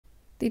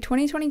The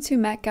 2022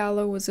 Met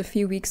Gala was a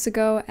few weeks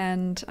ago,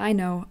 and I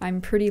know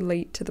I'm pretty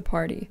late to the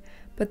party,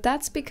 but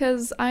that's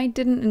because I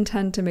didn't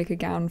intend to make a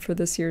gown for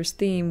this year's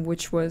theme,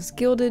 which was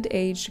Gilded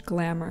Age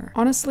Glamour.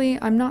 Honestly,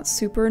 I'm not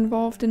super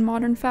involved in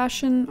modern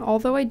fashion,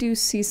 although I do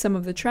see some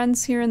of the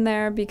trends here and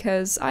there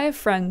because I have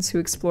friends who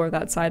explore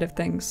that side of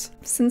things.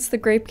 Since the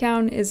Grape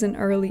Gown is an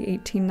early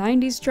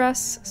 1890s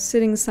dress,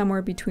 sitting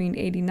somewhere between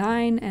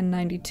 89 and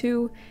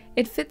 92,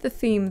 it fit the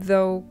theme,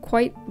 though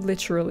quite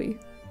literally.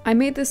 I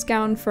made this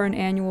gown for an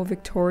annual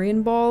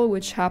Victorian ball,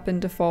 which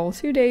happened to fall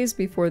 2 days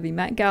before the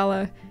Met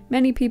Gala.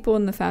 Many people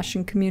in the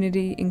fashion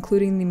community,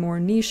 including the more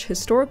niche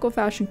historical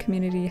fashion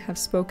community, have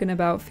spoken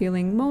about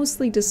feeling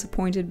mostly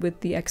disappointed with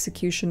the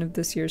execution of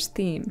this year's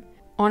theme.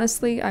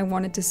 Honestly, I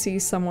wanted to see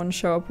someone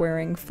show up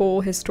wearing full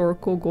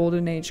historical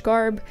Golden Age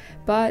garb,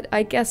 but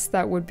I guess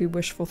that would be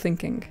wishful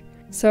thinking.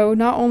 So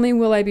not only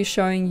will I be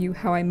showing you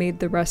how I made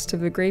the rest of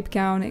the Grape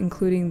Gown,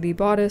 including the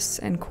bodice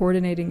and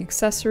coordinating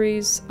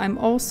accessories, I'm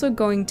also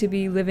going to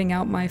be living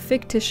out my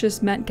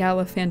fictitious Met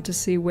Gala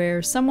fantasy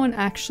where someone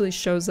actually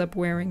shows up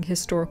wearing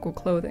historical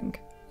clothing.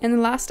 In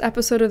the last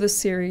episode of the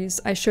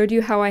series, I showed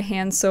you how I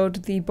hand-sewed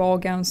the ball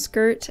gown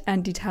skirt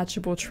and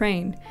detachable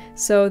train,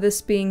 so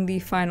this being the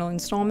final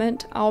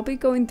installment, I'll be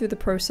going through the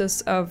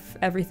process of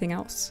everything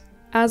else.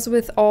 As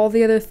with all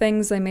the other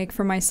things I make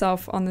for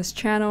myself on this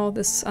channel,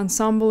 this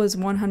ensemble is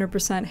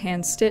 100%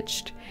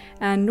 hand-stitched,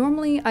 and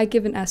normally I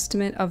give an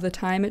estimate of the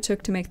time it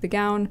took to make the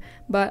gown,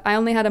 but I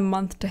only had a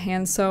month to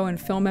hand-sew and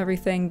film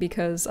everything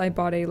because I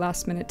bought a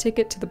last-minute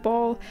ticket to the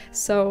ball,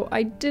 so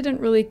I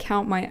didn't really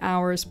count my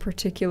hours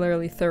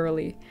particularly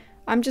thoroughly.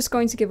 I'm just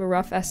going to give a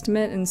rough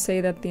estimate and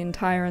say that the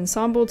entire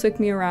ensemble took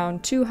me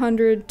around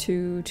 200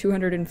 to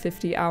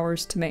 250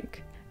 hours to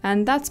make.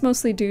 And that's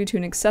mostly due to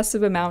an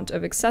excessive amount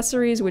of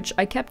accessories which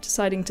I kept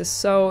deciding to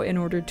sew in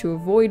order to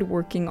avoid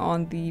working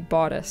on the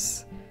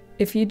bodice.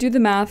 If you do the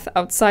math,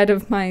 outside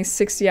of my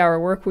 60-hour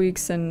work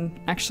weeks and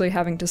actually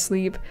having to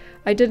sleep,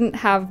 I didn't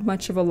have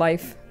much of a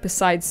life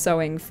besides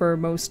sewing for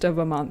most of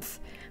a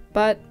month,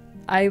 but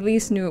I at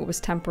least knew it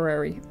was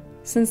temporary.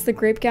 Since the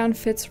Grape Gown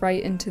fits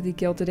right into the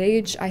Gilded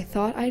Age, I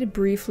thought I'd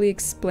briefly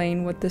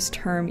explain what this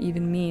term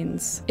even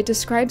means. It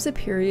describes a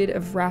period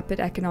of rapid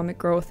economic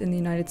growth in the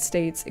United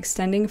States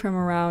extending from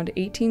around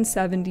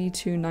 1870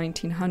 to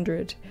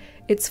 1900.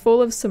 It's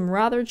full of some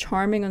rather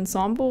charming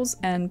ensembles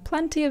and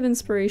plenty of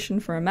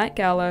inspiration for a Met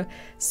Gala,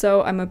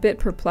 so I'm a bit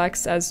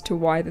perplexed as to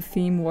why the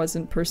theme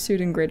wasn't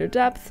pursued in greater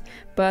depth,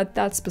 but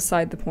that's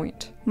beside the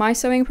point. My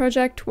sewing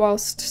project,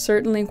 whilst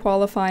certainly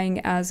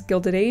qualifying as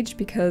Gilded Age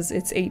because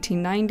it's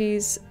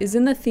 1890s, is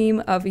in the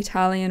theme of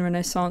Italian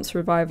Renaissance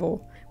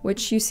revival,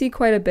 which you see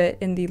quite a bit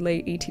in the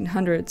late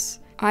 1800s.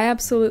 I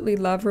absolutely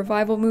love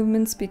revival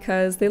movements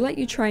because they let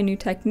you try new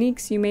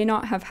techniques you may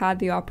not have had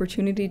the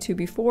opportunity to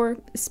before,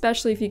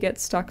 especially if you get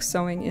stuck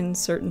sewing in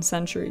certain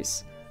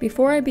centuries.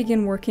 Before I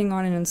begin working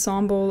on an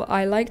ensemble,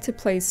 I like to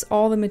place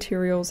all the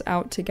materials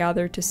out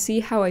together to see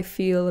how I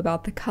feel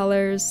about the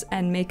colors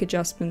and make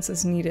adjustments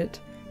as needed.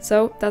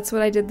 So that's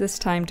what I did this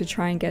time to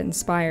try and get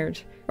inspired.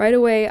 Right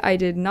away, I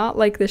did not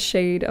like the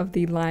shade of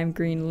the lime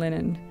green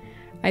linen.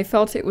 I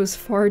felt it was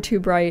far too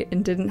bright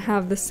and didn't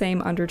have the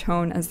same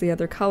undertone as the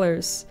other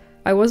colors.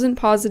 I wasn't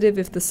positive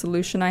if the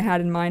solution I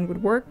had in mind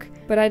would work,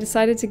 but I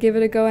decided to give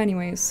it a go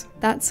anyways.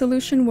 That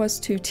solution was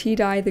to tea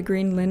dye the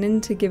green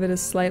linen to give it a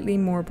slightly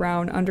more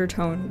brown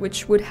undertone,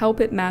 which would help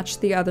it match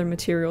the other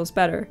materials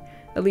better.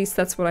 At least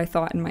that's what I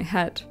thought in my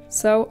head.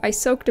 So I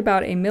soaked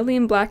about 1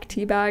 million black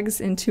tea bags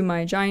into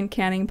my giant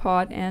canning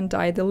pot and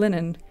dyed the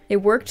linen.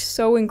 It worked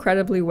so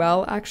incredibly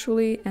well,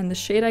 actually, and the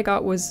shade I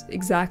got was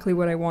exactly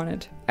what I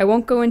wanted. I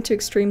won't go into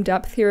extreme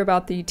depth here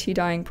about the tea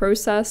dyeing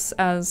process,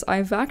 as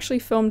I've actually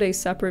filmed a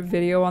separate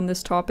video on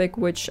this topic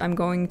which I'm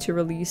going to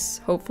release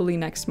hopefully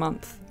next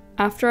month.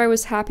 After I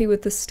was happy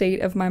with the state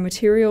of my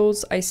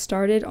materials, I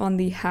started on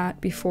the hat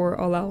before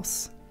all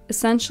else.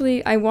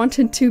 Essentially, I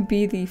wanted to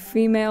be the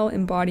female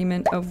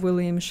embodiment of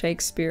William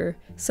Shakespeare,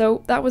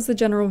 so that was the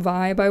general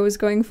vibe I was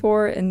going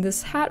for, and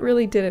this hat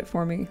really did it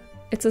for me.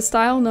 It's a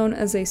style known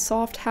as a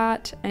soft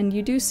hat, and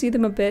you do see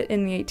them a bit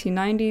in the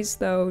 1890s,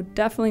 though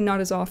definitely not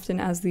as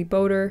often as the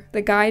boater.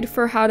 The guide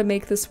for how to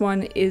make this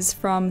one is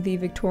from the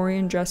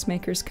Victorian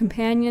Dressmaker's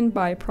Companion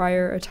by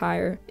Prior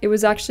Attire. It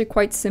was actually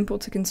quite simple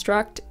to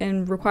construct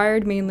and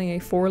required mainly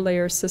a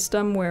 4-layer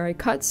system where I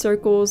cut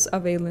circles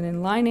of a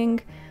linen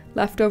lining,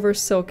 leftover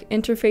silk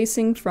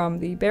interfacing from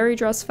the berry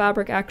dress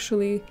fabric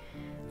actually,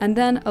 and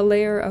then a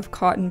layer of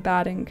cotton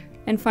batting.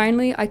 And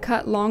finally, I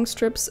cut long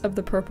strips of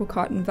the purple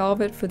cotton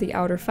velvet for the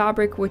outer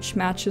fabric, which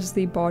matches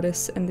the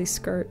bodice and the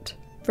skirt.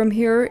 From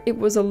here, it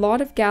was a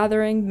lot of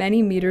gathering,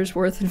 many meters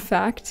worth in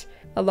fact,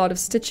 a lot of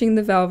stitching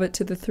the velvet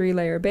to the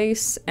 3-layer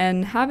base,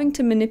 and having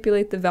to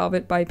manipulate the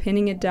velvet by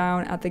pinning it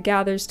down at the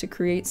gathers to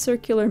create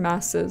circular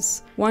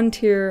masses, one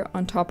tier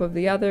on top of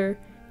the other,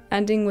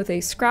 ending with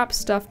a scrap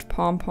stuffed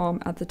pom-pom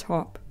at the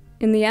top.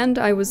 In the end,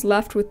 I was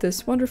left with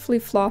this wonderfully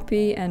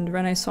floppy and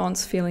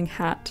Renaissance-feeling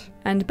hat.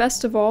 And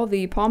best of all,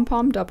 the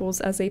pom-pom doubles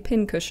as a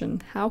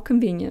pincushion. How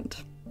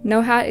convenient.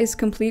 No hat is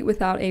complete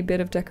without a bit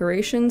of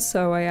decoration,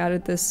 so I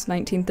added this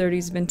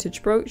 1930s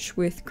vintage brooch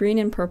with green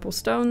and purple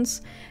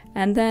stones,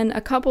 and then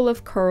a couple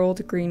of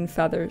curled green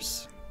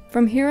feathers.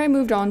 From here I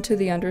moved on to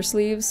the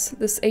undersleeves.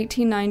 This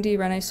 1890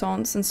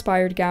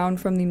 Renaissance-inspired gown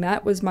from the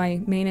Met was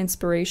my main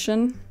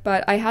inspiration,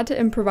 but I had to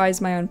improvise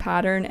my own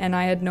pattern and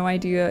I had no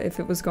idea if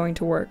it was going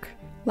to work.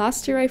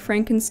 Last year I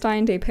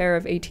Frankensteined a pair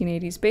of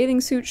 1880s bathing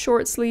suit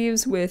short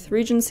sleeves with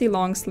Regency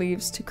long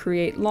sleeves to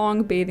create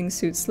long bathing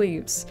suit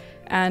sleeves,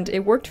 and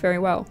it worked very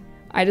well.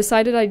 I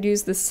decided I'd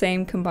use the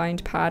same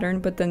combined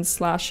pattern but then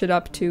slash it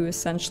up to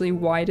essentially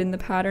widen the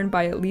pattern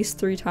by at least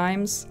 3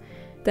 times.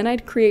 Then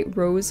I'd create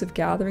rows of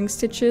gathering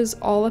stitches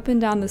all up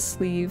and down the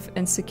sleeve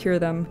and secure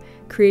them,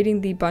 creating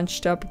the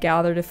bunched up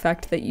gathered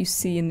effect that you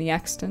see in the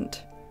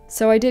extant.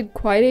 So I did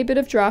quite a bit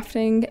of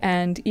drafting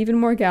and even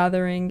more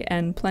gathering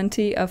and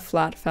plenty of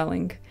flat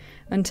felling,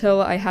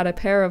 until I had a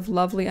pair of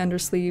lovely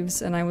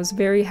undersleeves and I was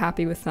very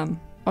happy with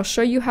them. I'll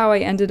show you how I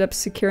ended up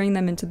securing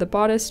them into the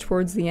bodice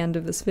towards the end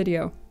of this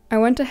video. I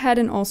went ahead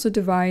and also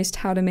devised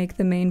how to make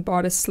the main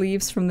bodice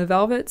sleeves from the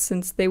velvet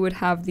since they would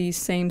have these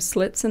same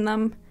slits in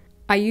them.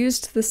 I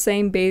used the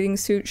same bathing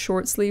suit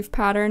short sleeve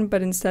pattern,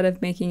 but instead of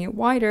making it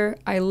wider,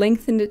 I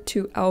lengthened it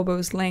to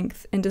elbow's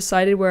length and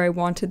decided where I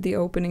wanted the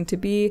opening to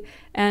be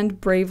and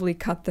bravely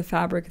cut the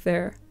fabric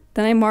there.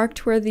 Then I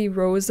marked where the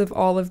rows of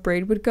olive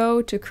braid would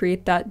go to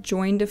create that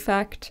joined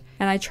effect,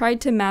 and I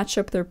tried to match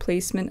up their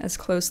placement as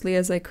closely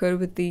as I could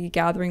with the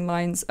gathering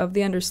lines of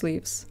the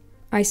undersleeves.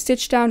 I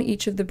stitched down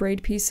each of the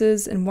braid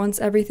pieces, and once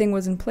everything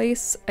was in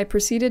place, I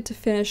proceeded to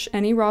finish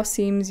any raw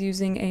seams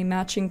using a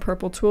matching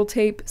purple twill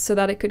tape so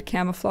that it could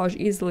camouflage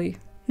easily.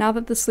 Now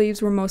that the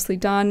sleeves were mostly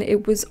done,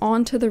 it was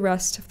on to the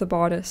rest of the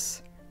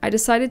bodice. I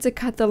decided to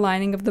cut the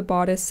lining of the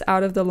bodice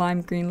out of the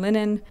lime green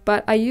linen,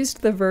 but I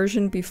used the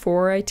version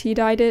before I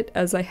tea-dyed it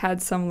as I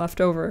had some left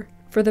over.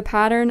 For the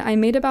pattern, I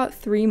made about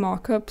 3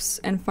 mock-ups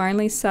and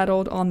finally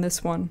settled on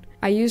this one.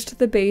 I used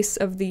the base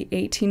of the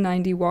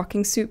 1890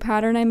 walking suit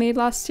pattern I made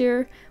last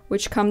year,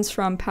 which comes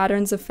from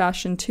Patterns of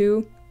Fashion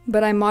 2,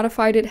 but I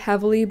modified it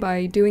heavily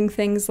by doing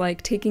things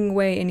like taking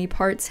away any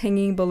parts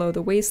hanging below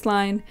the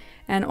waistline,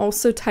 and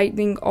also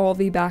tightening all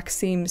the back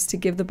seams to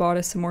give the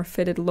bodice a more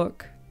fitted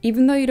look.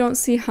 Even though you don't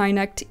see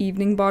high-necked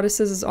evening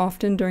bodices as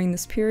often during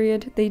this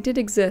period, they did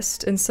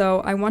exist, and so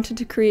I wanted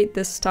to create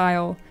this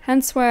style,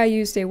 hence why I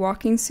used a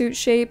walking suit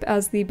shape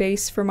as the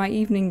base for my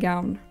evening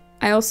gown.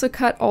 I also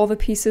cut all the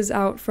pieces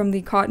out from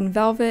the cotton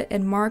velvet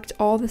and marked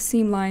all the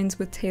seam lines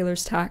with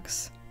tailor's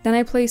tacks. Then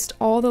I placed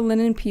all the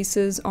linen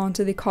pieces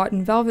onto the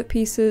cotton velvet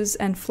pieces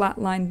and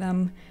flatlined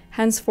them,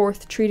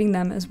 henceforth treating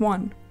them as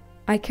one.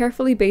 I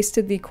carefully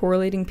basted the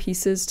correlating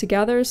pieces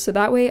together so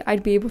that way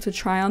I'd be able to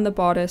try on the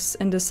bodice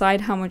and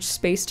decide how much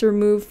space to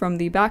remove from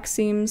the back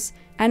seams,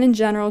 and in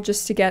general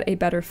just to get a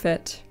better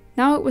fit.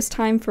 Now it was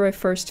time for a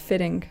first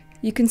fitting.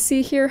 You can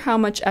see here how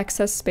much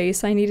excess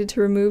space I needed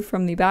to remove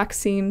from the back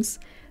seams.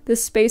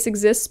 This space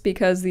exists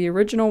because the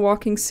original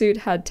walking suit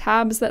had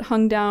tabs that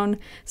hung down,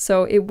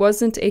 so it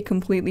wasn't a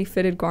completely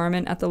fitted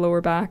garment at the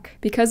lower back.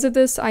 Because of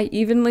this, I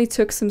evenly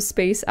took some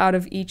space out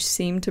of each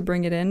seam to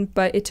bring it in,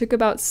 but it took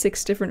about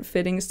 6 different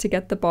fittings to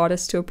get the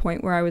bodice to a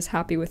point where I was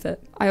happy with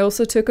it. I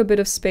also took a bit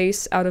of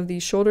space out of the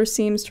shoulder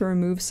seams to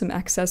remove some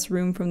excess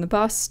room from the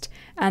bust,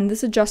 and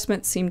this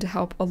adjustment seemed to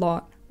help a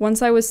lot.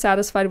 Once I was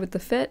satisfied with the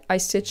fit, I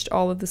stitched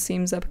all of the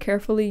seams up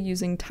carefully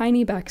using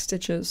tiny back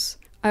stitches.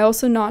 I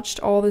also notched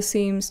all the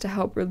seams to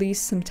help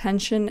release some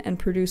tension and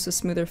produce a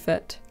smoother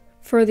fit.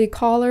 For the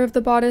collar of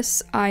the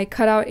bodice, I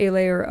cut out a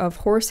layer of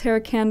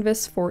horsehair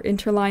canvas for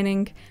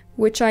interlining,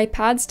 which I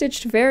pad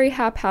stitched very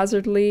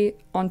haphazardly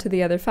onto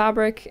the other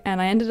fabric,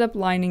 and I ended up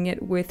lining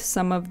it with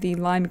some of the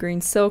lime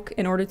green silk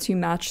in order to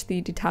match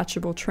the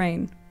detachable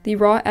train. The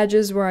raw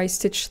edges where I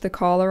stitched the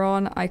collar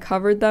on, I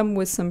covered them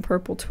with some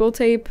purple twill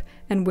tape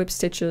and whip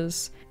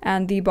stitches,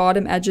 and the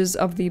bottom edges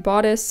of the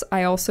bodice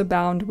I also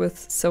bound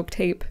with silk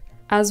tape,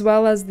 as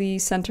well as the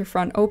center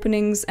front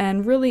openings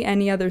and really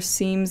any other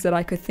seams that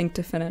I could think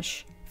to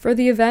finish. For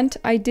the event,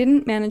 I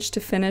didn't manage to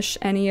finish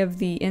any of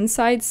the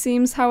inside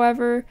seams,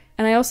 however,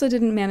 and I also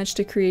didn't manage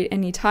to create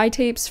any tie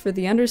tapes for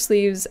the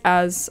undersleeves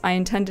as I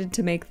intended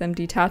to make them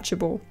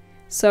detachable.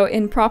 So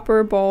in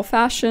proper ball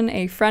fashion,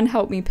 a friend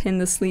helped me pin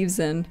the sleeves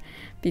in,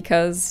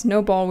 because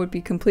no ball would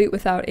be complete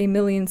without a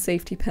million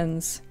safety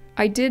pins.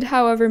 I did,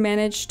 however,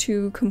 manage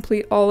to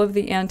complete all of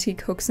the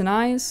antique hooks and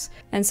eyes,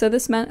 and so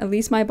this meant at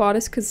least my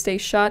bodice could stay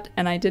shut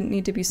and I didn't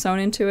need to be sewn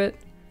into it.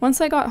 Once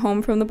I got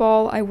home from the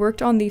ball, I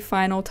worked on the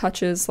final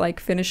touches like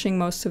finishing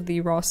most of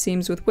the raw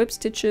seams with whip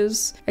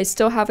stitches. I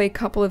still have a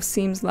couple of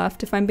seams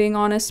left if I'm being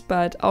honest,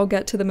 but I'll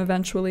get to them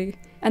eventually.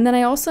 And then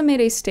I also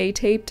made a stay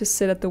tape to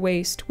sit at the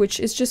waist, which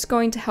is just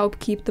going to help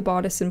keep the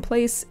bodice in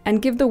place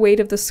and give the weight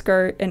of the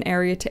skirt an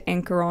area to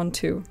anchor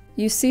onto.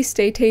 You see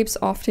stay tapes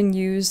often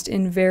used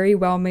in very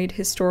well-made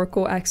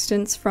historical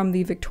extants from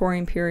the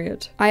Victorian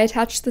period. I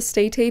attached the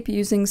stay tape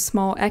using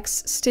small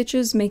X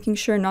stitches, making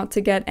sure not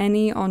to get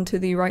any onto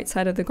the right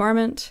side of the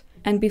garment.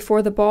 And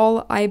before the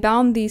ball, I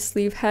bound the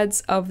sleeve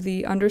heads of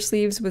the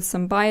undersleeves with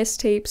some bias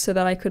tape so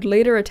that I could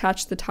later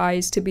attach the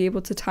ties to be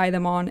able to tie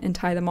them on and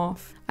tie them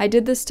off. I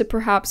did this to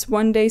perhaps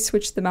one day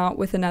switch them out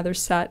with another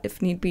set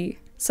if need be.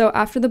 So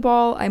after the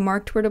ball, I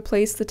marked where to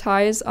place the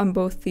ties on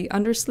both the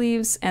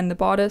undersleeves and the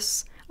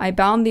bodice. I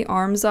bound the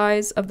arm's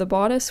eyes of the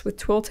bodice with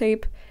twill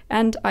tape,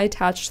 and I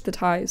attached the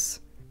ties.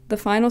 The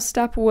final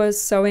step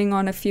was sewing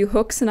on a few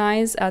hooks and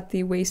eyes at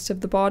the waist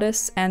of the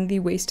bodice and the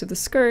waist of the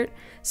skirt,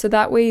 so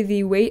that way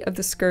the weight of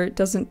the skirt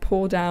doesn't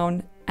pull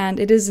down and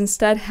it is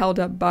instead held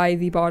up by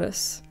the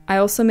bodice. I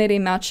also made a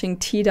matching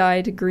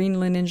tea-dyed green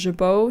linen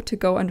jabot to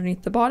go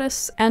underneath the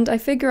bodice, and I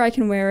figure I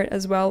can wear it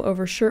as well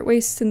over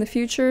shirtwaists in the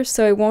future,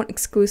 so it won't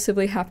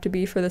exclusively have to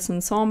be for this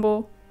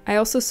ensemble. I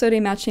also sewed a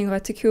matching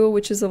reticule,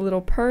 which is a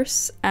little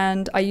purse,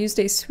 and I used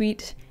a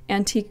sweet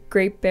antique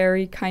grape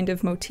berry kind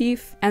of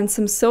motif and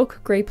some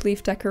silk grape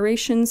leaf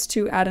decorations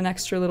to add an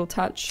extra little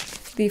touch.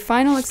 The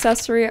final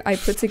accessory I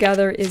put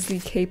together is the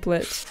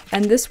capelet,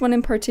 and this one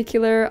in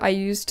particular I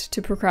used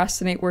to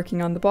procrastinate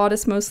working on the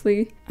bodice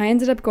mostly. I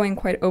ended up going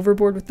quite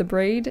overboard with the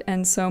braid,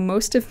 and so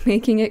most of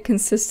making it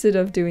consisted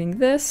of doing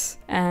this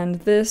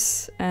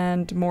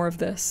and more of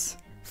this.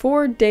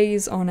 4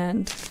 days on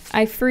end.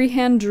 I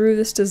freehand drew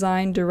this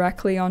design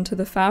directly onto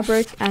the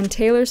fabric and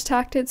tailor's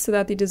tacked it so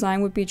that the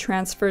design would be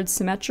transferred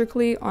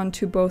symmetrically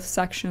onto both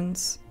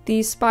sections.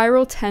 The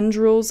spiral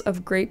tendrils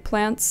of grape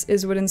plants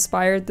is what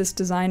inspired this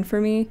design for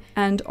me,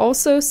 and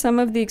also some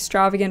of the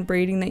extravagant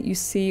braiding that you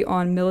see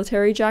on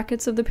military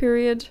jackets of the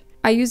period.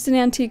 I used an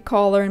antique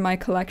collar in my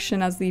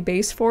collection as the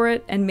base for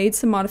it and made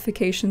some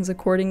modifications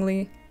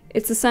accordingly.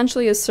 It's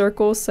essentially a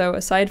circle, so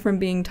aside from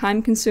being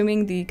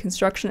time-consuming, the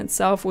construction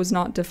itself was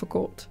not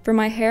difficult. For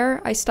my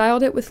hair, I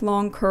styled it with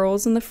long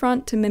curls in the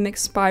front to mimic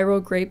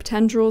spiral grape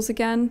tendrils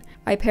again.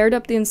 I paired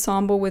up the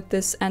ensemble with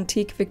this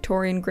antique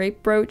Victorian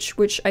grape brooch,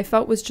 which I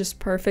felt was just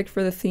perfect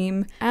for the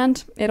theme,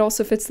 and it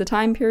also fits the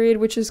time period,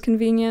 which is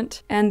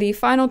convenient. And the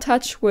final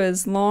touch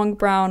was long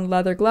brown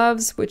leather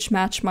gloves, which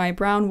match my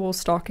brown wool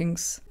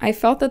stockings. I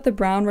felt that the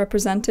brown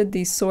represented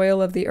the soil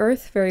of the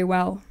earth very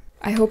well.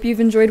 I hope you've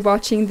enjoyed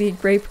watching the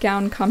grape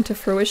gown come to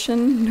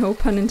fruition, no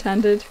pun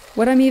intended.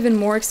 What I'm even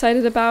more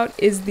excited about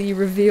is the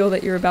reveal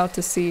that you're about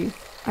to see.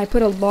 I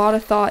put a lot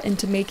of thought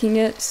into making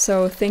it,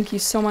 so thank you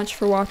so much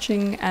for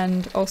watching,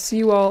 and I'll see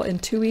you all in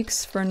 2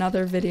 weeks for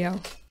another video.